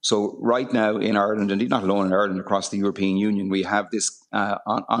So right now in Ireland, and not alone in Ireland, across the European Union, we have this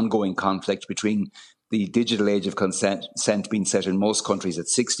ongoing conflict between the digital age of consent being set in most countries at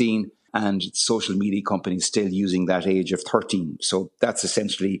 16 and social media companies still using that age of 13. So that's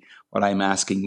essentially what I'm asking